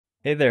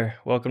Hey there,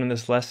 welcome to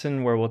this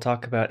lesson where we'll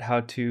talk about how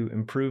to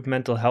improve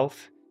mental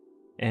health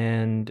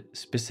and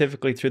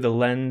specifically through the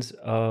lens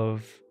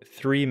of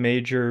three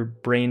major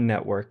brain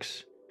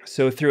networks.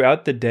 So,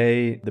 throughout the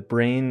day, the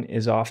brain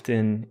is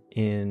often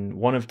in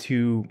one of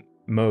two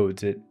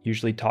modes. It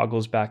usually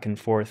toggles back and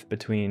forth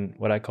between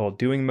what I call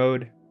doing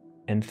mode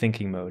and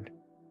thinking mode.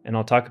 And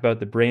I'll talk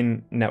about the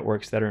brain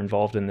networks that are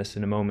involved in this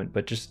in a moment,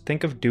 but just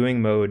think of doing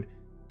mode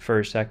for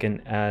a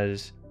second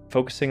as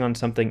focusing on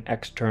something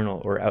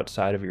external or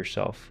outside of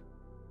yourself.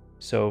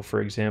 So, for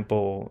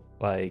example,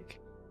 like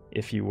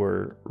if you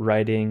were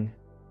writing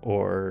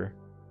or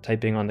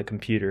typing on the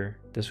computer,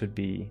 this would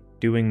be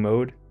doing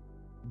mode.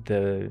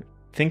 The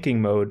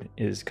thinking mode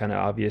is kind of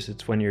obvious.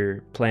 It's when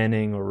you're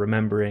planning or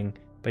remembering,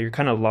 but you're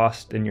kind of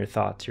lost in your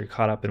thoughts. You're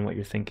caught up in what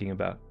you're thinking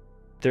about.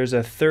 There's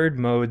a third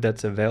mode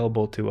that's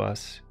available to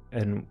us,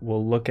 and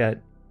we'll look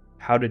at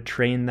how to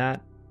train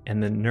that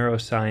and the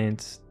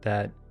neuroscience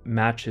that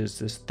matches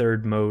this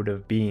third mode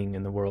of being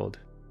in the world.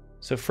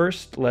 So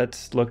first,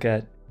 let's look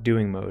at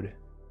doing mode.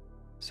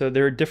 So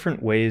there are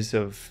different ways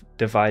of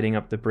dividing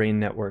up the brain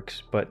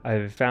networks, but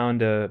I've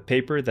found a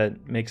paper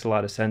that makes a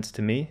lot of sense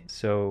to me.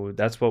 So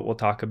that's what we'll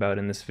talk about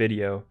in this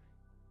video.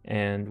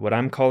 And what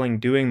I'm calling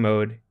doing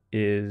mode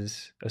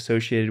is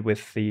associated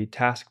with the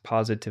task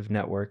positive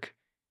network.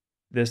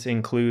 This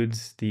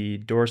includes the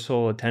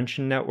dorsal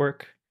attention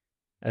network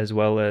as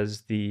well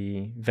as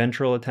the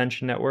ventral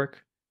attention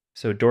network.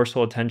 So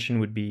dorsal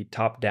attention would be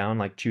top down,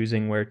 like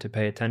choosing where to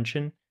pay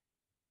attention.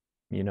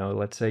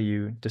 Let's say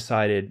you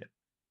decided,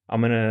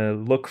 I'm going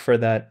to look for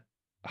that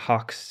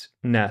hawk's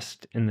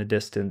nest in the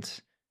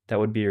distance. That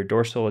would be your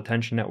dorsal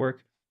attention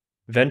network.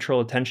 Ventral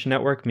attention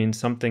network means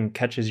something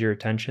catches your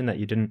attention that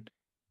you didn't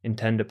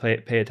intend to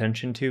pay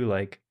attention to.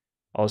 Like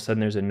all of a sudden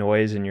there's a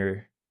noise and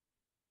your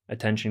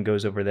attention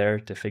goes over there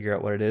to figure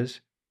out what it is.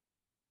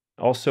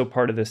 Also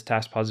part of this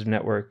task positive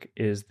network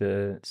is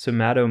the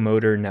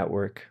somatomotor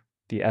network,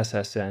 the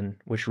SSN,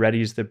 which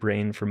readies the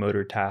brain for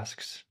motor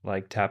tasks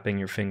like tapping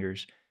your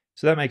fingers.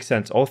 So that makes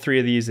sense. All three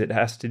of these, it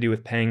has to do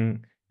with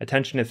paying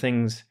attention to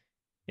things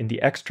in the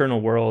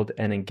external world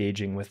and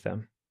engaging with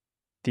them.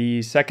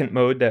 The second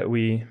mode that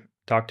we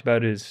talked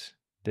about is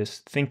this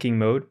thinking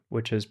mode,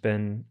 which has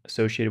been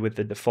associated with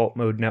the default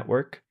mode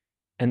network.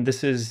 And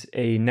this is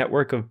a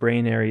network of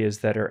brain areas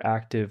that are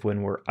active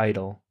when we're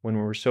idle. When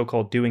we're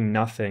so-called doing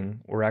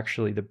nothing, we're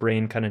actually, the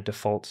brain kind of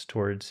defaults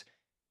towards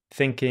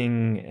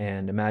thinking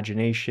and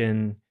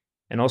imagination,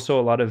 and also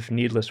a lot of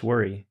needless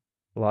worry,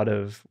 a lot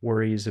of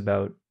worries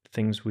about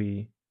things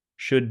we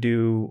should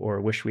do or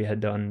wish we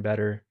had done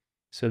better.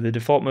 So the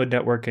default mode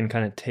network can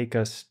kind of take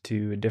us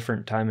to a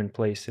different time and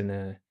place in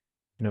a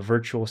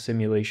virtual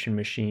simulation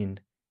machine.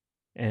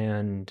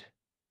 And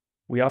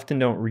we often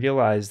don't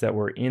realize that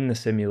we're in the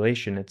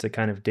simulation. It's a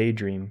kind of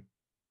daydream.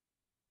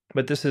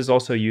 But this is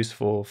also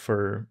useful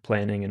for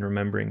planning and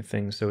remembering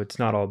things, so it's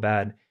not all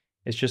bad.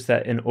 It's just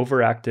that an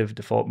overactive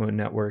default mode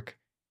network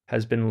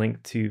has been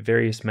linked to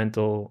various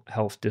mental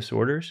health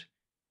disorders,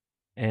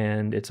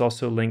 and it's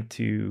also linked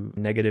to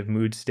negative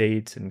mood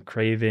states and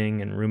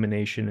craving and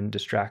rumination and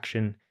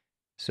distraction.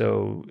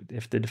 So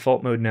if the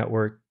default mode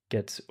network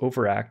gets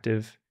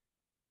overactive,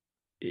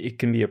 it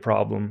can be a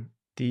problem.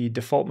 The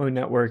default mode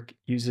network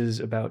uses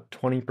about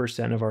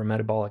 20% of our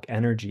metabolic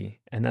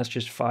energy, and that's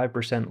just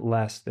 5%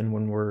 less than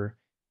when we're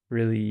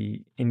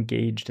really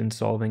engaged in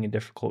solving a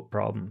difficult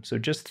problem. So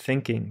just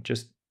thinking,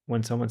 just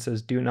when someone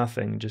says do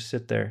nothing, just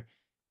sit there,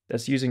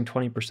 that's using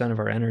 20% of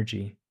our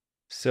energy.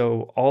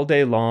 So all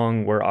day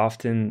long, we're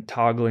often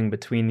toggling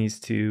between these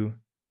two: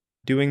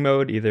 doing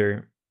mode,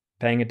 either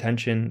paying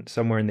attention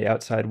somewhere in the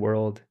outside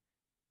world,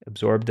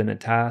 absorbed in a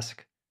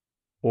task,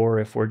 or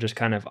if we're just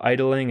kind of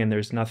idling and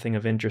there's nothing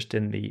of interest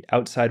in the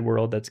outside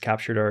world that's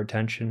captured our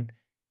attention,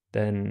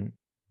 then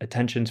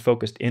attention's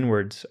focused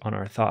inwards on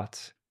our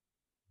thoughts.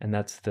 And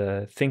that's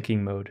the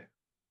thinking mode,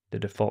 the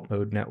default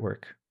mode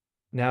network.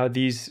 Now,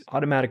 these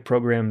automatic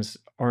programs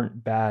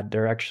aren't bad.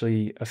 They're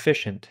actually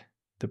efficient.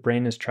 The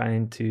brain is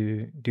trying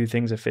to do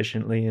things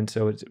efficiently, and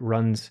so it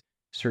runs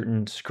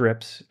certain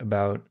scripts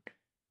about,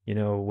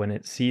 when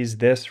it sees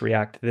this,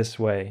 react this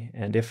way.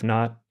 And if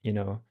not,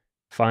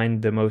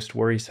 find the most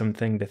worrisome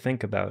thing to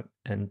think about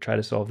and try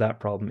to solve that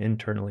problem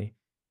internally.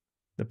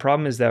 The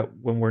problem is that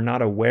when we're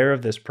not aware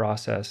of this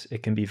process,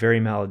 it can be very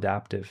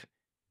maladaptive,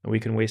 and we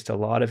can waste a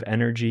lot of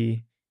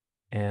energy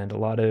and a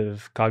lot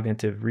of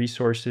cognitive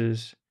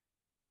resources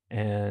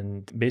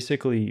and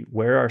basically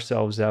wear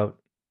ourselves out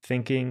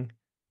thinking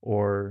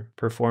or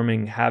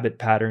performing habit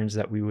patterns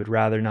that we would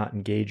rather not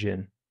engage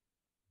in.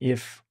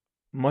 If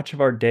much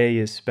of our day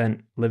is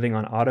spent living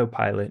on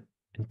autopilot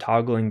and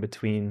toggling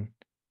between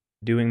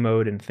doing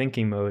mode and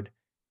thinking mode,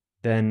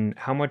 then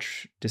how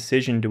much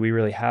decision do we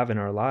really have in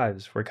our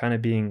lives? We're kind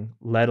of being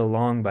led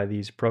along by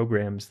these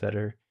programs that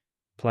are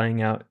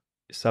playing out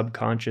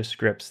subconscious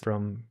scripts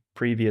from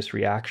previous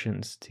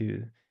reactions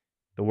to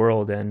the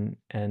world, and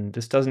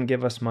this doesn't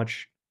give us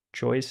much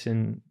choice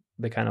in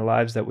the kind of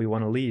lives that we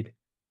want to lead.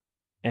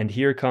 And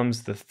here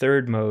comes the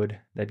third mode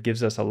that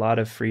gives us a lot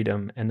of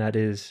freedom, and that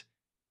is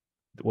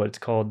what's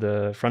called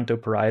the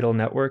Frontoparietal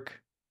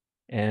Network.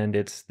 And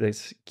it's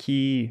this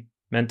key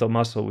mental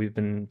muscle we've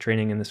been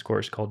training in this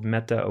course called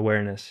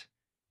meta-awareness.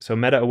 So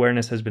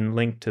meta-awareness has been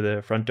linked to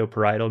the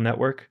Frontoparietal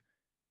Network.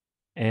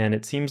 And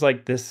it seems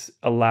like this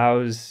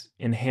allows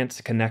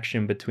enhanced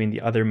connection between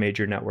the other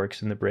major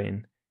networks in the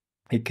brain.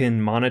 It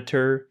can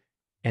monitor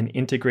and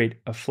integrate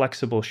a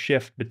flexible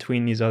shift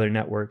between these other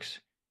networks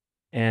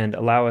and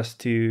allow us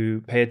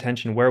to pay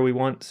attention where we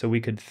want, so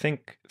we could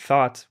think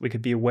thoughts, we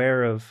could be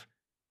aware of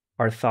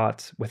our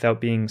thoughts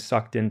without being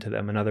sucked into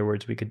them. In other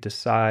words, we could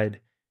decide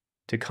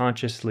to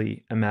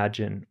consciously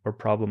imagine or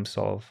problem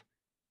solve.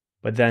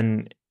 But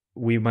then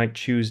we might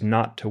choose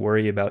not to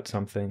worry about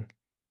something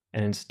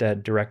and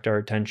instead direct our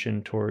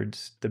attention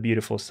towards the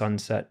beautiful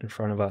sunset in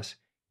front of us.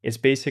 It's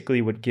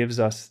basically what gives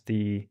us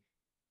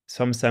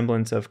some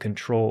semblance of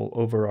control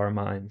over our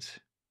minds.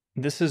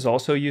 This is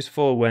also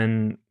useful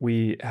when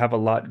we have a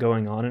lot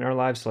going on in our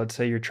lives. So let's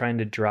say you're trying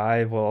to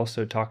drive while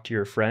also talk to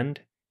your friend,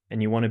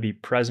 and you want to be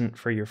present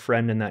for your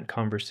friend in that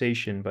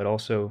conversation, but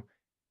also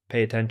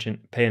pay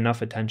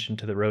enough attention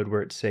to the road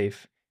where it's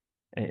safe.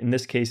 In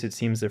this case, it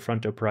seems the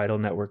frontoparietal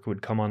network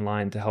would come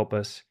online to help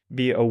us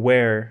be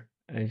aware,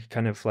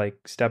 kind of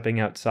like stepping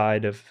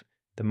outside of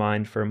the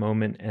mind for a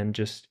moment and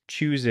just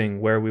choosing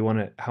where we want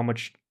to, how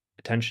much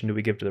attention do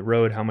we give to the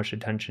road, how much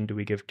attention do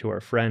we give to our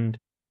friend.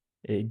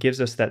 It gives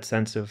us that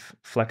sense of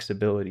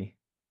flexibility.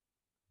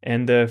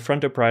 And the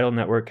frontoparietal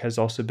network has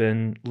also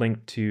been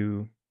linked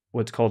to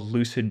what's called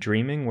lucid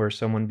dreaming, where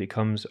someone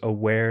becomes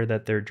aware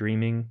that they're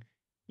dreaming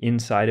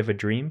inside of a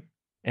dream.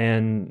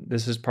 And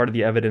this is part of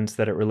the evidence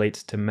that it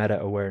relates to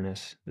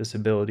meta-awareness, this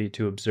ability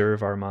to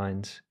observe our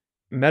minds.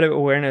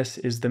 Meta-awareness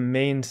is the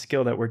main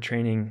skill that we're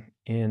training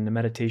in the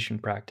meditation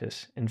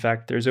practice. In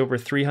fact, there's over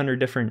 300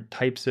 different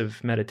types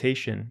of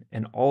meditation,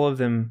 and all of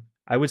them,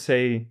 I would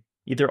say,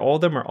 either all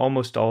of them or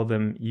almost all of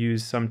them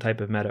use some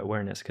type of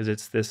meta-awareness, because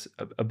it's this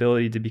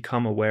ability to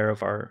become aware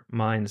of our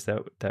minds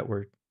that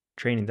we're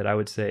training that I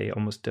would say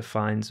almost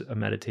defines a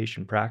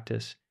meditation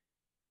practice.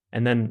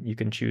 And then you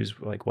can choose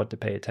like what to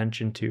pay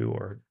attention to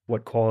or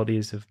what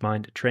qualities of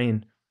mind to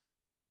train.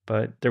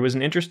 But there was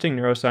an interesting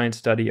neuroscience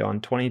study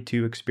on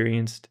 22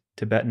 experienced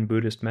Tibetan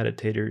Buddhist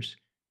meditators,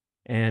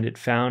 and it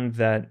found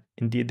that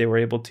indeed they were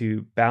able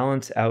to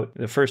balance out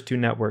the first two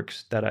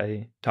networks that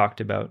I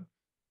talked about,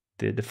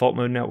 the default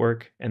mode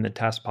network and the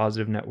task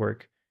positive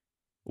network,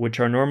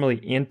 which are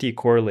normally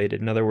anti-correlated.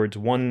 In other words,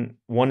 one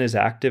is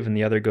active and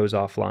the other goes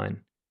offline.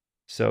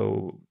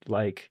 So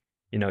like,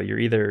 you're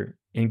either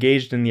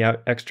engaged in the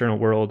external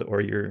world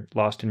or you're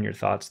lost in your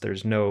thoughts.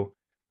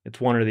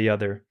 It's one or the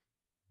other.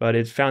 But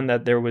it found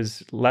that there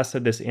was less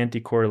of this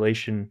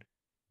anti-correlation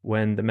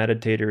when the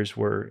meditators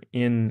were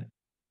in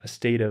a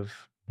state of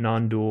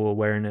non-dual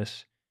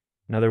awareness.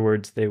 In other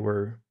words,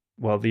 the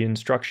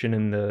instruction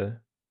in the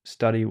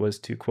study was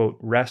to, quote,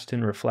 rest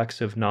in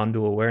reflexive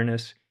non-dual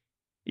awareness,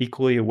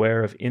 equally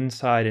aware of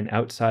inside and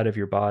outside of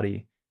your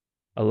body,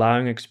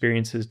 allowing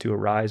experiences to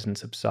arise and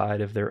subside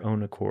of their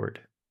own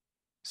accord.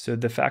 So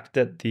the fact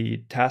that the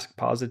task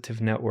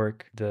positive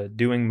network, the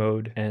doing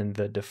mode, and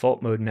the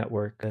default mode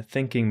network, the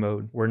thinking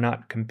mode, were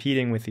not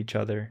competing with each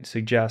other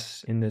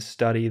suggests in this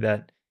study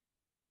that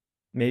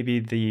maybe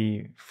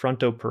the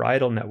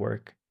frontoparietal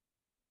network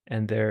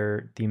and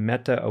the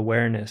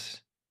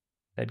meta-awareness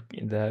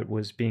that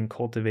was being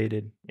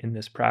cultivated in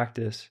this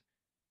practice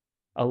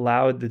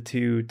allowed the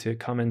two to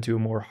come into a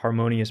more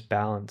harmonious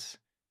balance.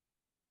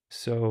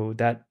 So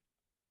that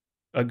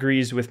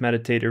agrees with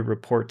meditator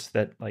reports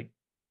that like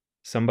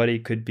somebody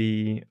could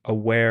be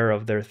aware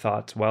of their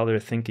thoughts while they're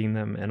thinking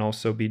them and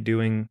also be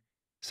doing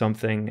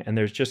something, and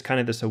there's just kind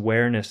of this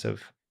awareness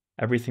of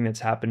everything that's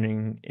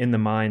happening in the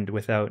mind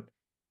without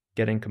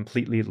getting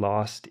completely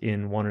lost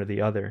in one or the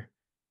other.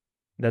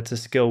 That's a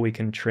skill we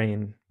can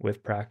train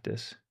with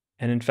practice.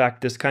 And in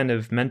fact, this kind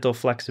of mental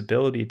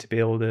flexibility to be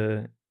able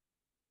to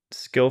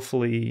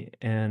skillfully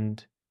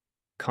and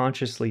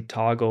consciously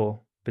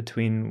toggle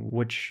between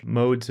which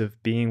modes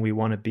of being we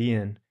want to be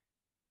in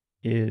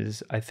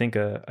is, I think,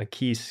 a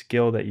key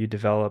skill that you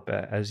develop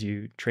as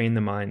you train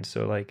the mind.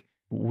 So like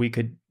we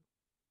could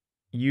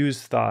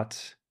use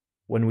thoughts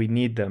when we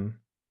need them.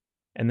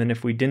 And then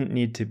if we didn't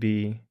need to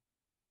be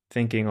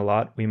thinking a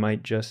lot, we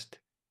might just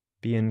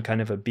be in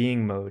kind of a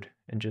being mode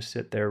and just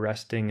sit there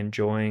resting,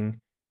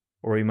 enjoying,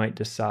 or we might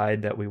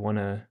decide that we want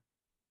to,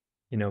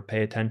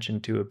 pay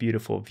attention to a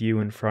beautiful view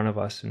in front of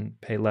us and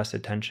pay less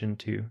attention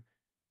to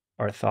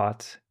our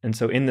thoughts. And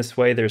so in this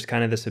way, there's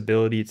kind of this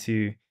ability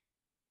to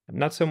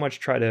not so much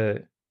try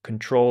to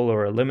control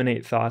or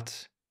eliminate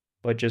thoughts,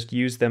 but just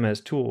use them as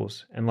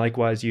tools, and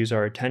likewise use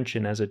our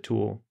attention as a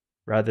tool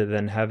rather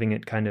than having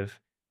it kind of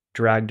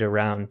dragged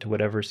around to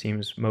whatever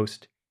seems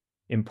most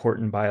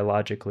important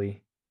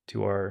biologically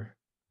to our,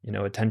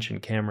 attention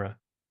camera.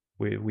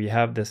 We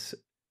have this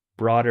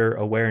broader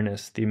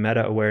awareness, the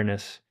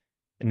meta-awareness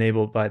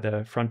enabled by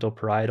the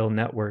frontoparietal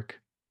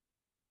network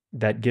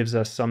that gives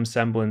us some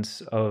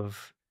semblance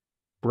of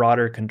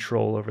broader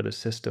control over the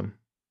system.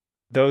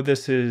 Though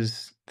this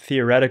is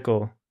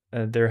theoretical,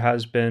 There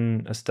has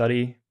been a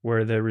study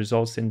where the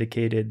results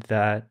indicated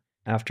that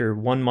after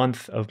 1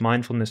 month of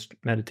mindfulness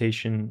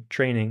meditation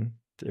training,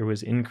 there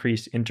was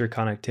increased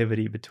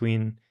interconnectivity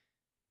between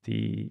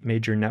the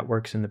major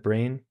networks in the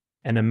brain.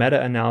 And a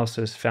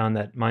meta-analysis found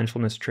that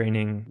mindfulness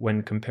training,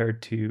 when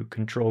compared to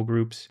control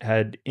groups,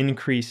 had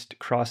increased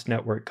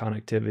cross-network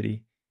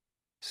connectivity.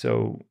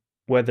 So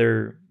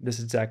whether this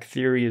exact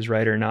theory is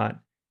right or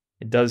not,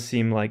 it does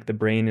seem like the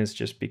brain is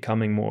just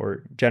becoming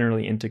more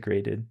generally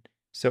integrated.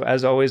 So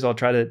as always, I'll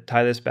try to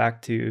tie this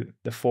back to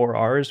the 4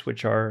 R's,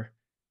 which are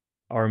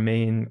our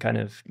main kind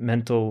of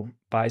mental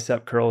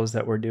bicep curls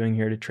that we're doing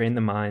here to train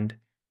the mind.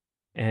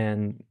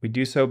 And we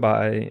do so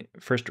by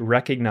first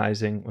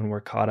recognizing when we're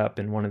caught up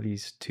in one of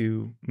these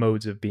two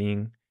modes of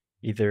being,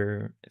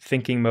 either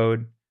thinking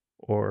mode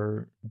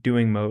or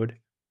doing mode.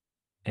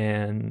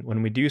 And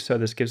when we do so,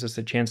 this gives us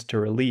a chance to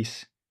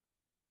release.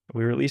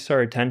 We release our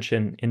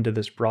attention into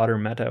this broader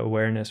meta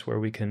awareness where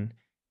we can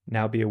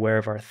now be aware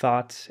of our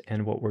thoughts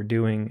and what we're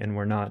doing, and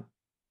we're not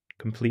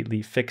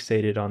completely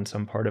fixated on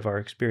some part of our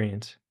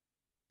experience.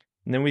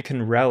 And then we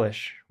can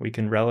relish. We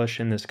can relish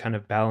in this kind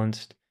of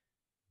balanced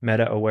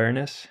meta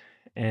awareness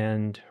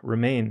and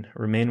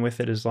remain with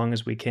it as long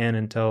as we can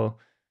until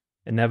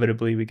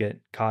inevitably we get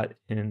caught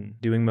in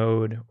doing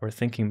mode or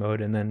thinking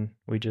mode, and then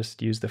we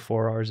just use the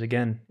 4 R's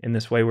again. In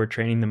this way, we're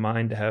training the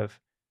mind to have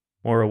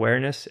more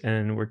awareness,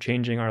 and we're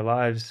changing our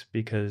lives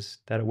because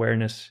that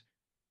awareness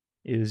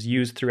is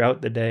used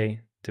throughout the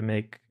day to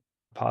make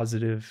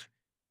positive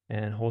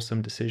and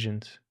wholesome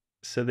decisions.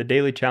 So the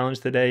daily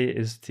challenge today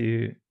is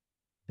to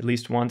at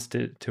least once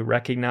to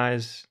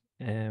recognize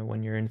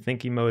when you're in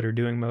thinking mode or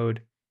doing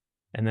mode,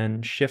 and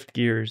then shift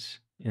gears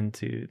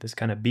into this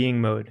kind of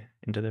being mode,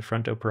 into the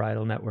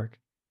frontoparietal network.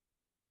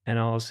 And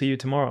I'll see you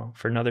tomorrow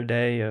for another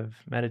day of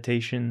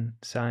meditation,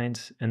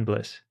 science, and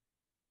bliss.